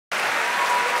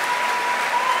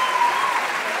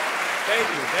Thank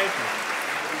you, thank you.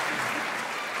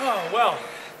 Oh, well,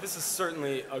 this is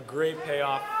certainly a great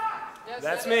payoff. Yes,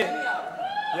 that's me.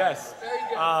 Yes. Very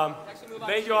good.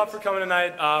 Thank you all for coming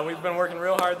tonight. We've been working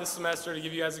real hard this semester to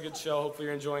give you guys a good show. Hopefully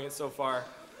you're enjoying it so far.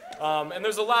 And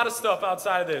there's a lot of stuff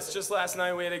outside of this. Just last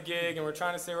night we had a gig and we're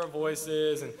trying to save our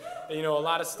voices and you know, a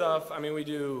lot of stuff. I mean, we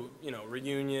do, you know,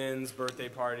 reunions, birthday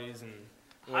parties, and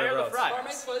whatever else.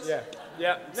 Yeah,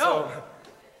 yeah. No. So,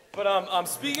 but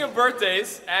speaking of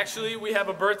birthdays, actually we have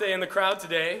a birthday in the crowd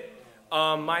today.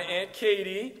 My Aunt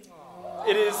Katie.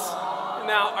 It is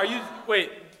now. Are you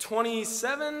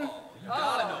 27?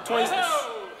 26.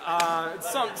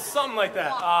 It's something like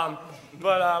that.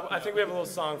 But I think we have a little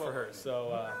song for her.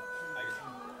 So.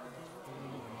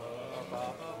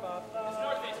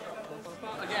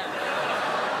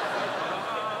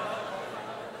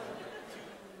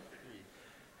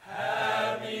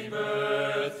 Happy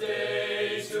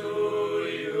birthday to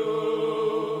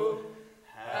you.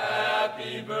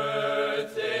 Happy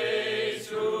birthday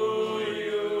to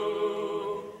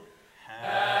you.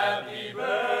 Happy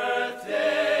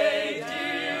birthday,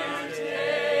 dear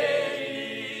Katie.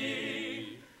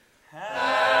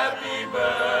 Happy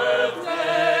birthday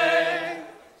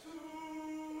to you.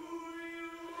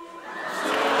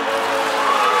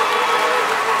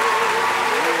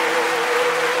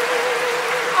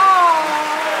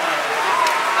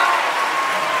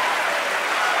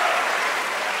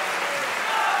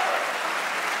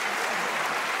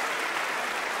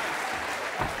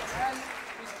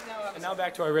 And now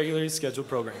back to our regularly scheduled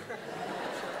program.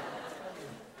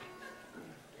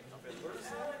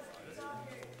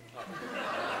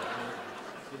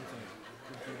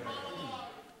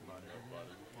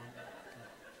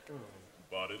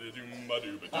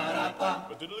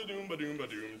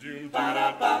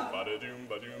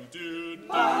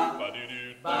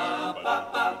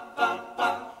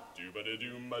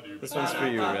 This one's for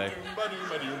you, Ray.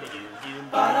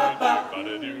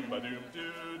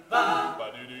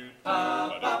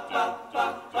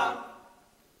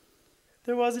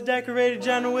 There was a decorated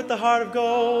general with a heart of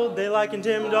gold. They likened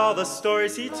him to all the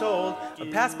stories he told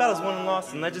of past battles won and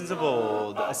lost and legends of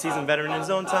old. A seasoned veteran in his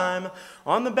own time.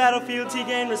 On the battlefield he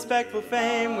gained respectful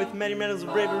fame with many medals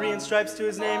of bravery and stripes to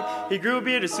his name. He grew a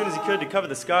beard as soon as he could to cover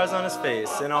the scars on his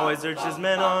face and always urged his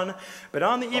men on. But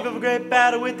on the eve of a great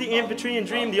battle with the infantry and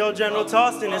dream, the old general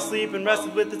tossed in his sleep and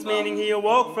rested with its meaning. He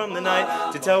awoke from the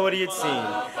night to tell what he had seen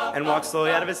and walked slowly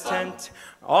out of his tent.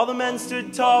 All the men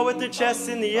stood tall with their chests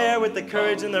in the air, with the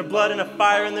courage in their blood and a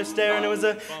fire in their stare. And it was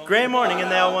a gray morning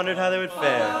and they all wondered how they would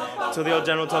fare, till the old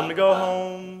general told them to go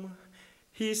home.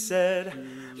 He said,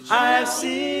 I have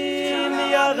seen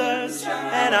the others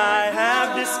and I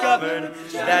have discovered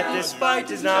that this fight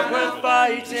is not worth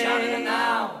fighting.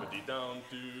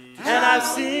 And I've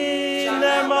seen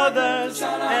their mothers,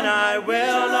 and I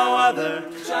will no other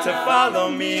to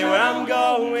follow me where I'm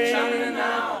going.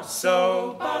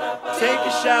 So take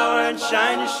a shower and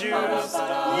shine your shoes.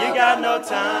 You got no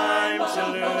time to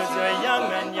lose. You're a young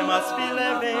man, you must be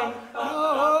living.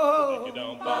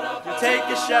 Take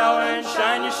a shower and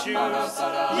shine your shoes.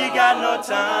 You got no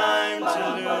time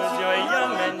to lose. You're a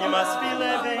young man, you must be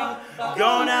living.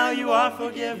 Go now, you are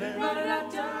forgiven.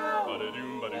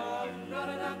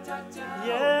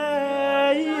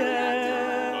 Yeah,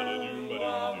 yeah.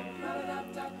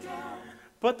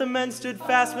 But the men stood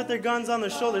fast with their guns on their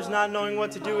shoulders, not knowing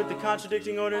what to do with the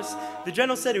contradicting orders. The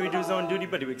general said he would do his own duty,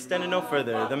 but he would extend it no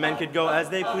further. The men could go as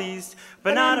they pleased,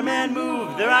 but not a man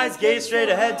moved. Their eyes gazed straight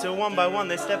ahead, till one by one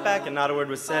they stepped back and not a word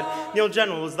was said. The old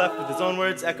general was left with his own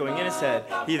words echoing in his head.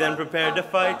 He then prepared to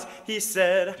fight. He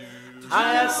said,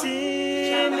 I have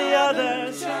seen the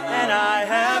others, and I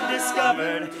have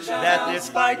discovered that this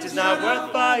fight is not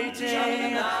worth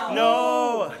fighting,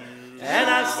 no. And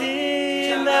I've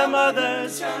seen their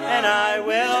mothers, and I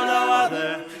will no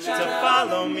other to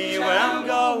follow me where I'm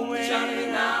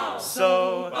going.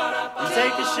 So you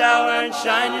take a shower and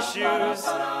shine your shoes.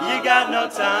 You got no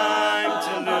time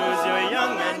to lose. You're a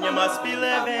young man, you must be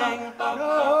living.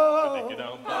 No.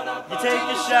 You take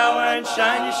a shower and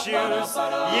shine your shoes.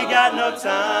 You got no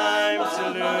time to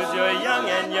lose. You're a young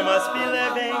and you must be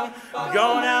living.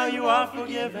 Go now, you are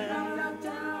forgiven.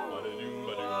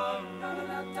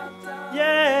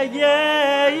 Yeah,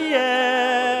 yeah,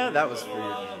 yeah. That was for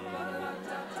you.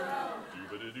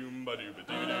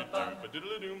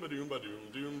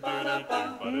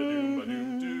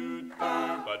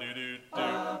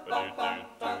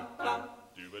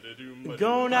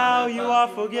 Go now, you are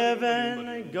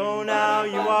forgiven. Go now,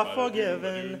 you are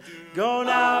forgiven. Go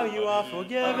now, you are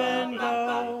forgiven.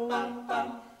 Go.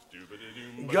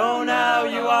 Go now,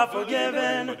 you are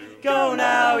forgiven. Go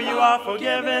now, you are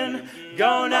forgiven.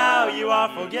 Go now, you are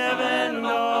forgiven.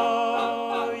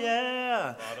 Go,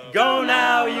 yeah. Go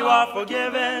now, you are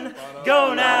forgiven.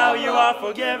 Go now, you are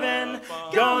forgiven.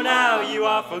 Go now, you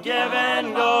are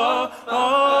forgiven. Go,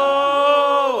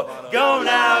 oh. Go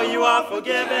now, you are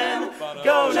forgiven.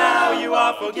 Go now, you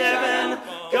are forgiven.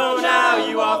 Go now,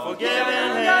 you are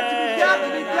forgiven. Hey. Got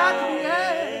to be,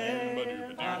 hey.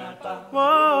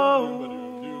 Whoa,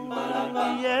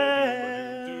 yeah.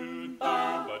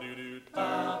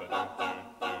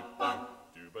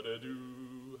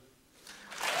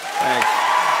 Thanks.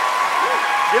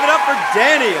 Give it up for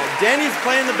Danny. Danny's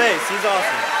playing the bass. He's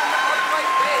awesome.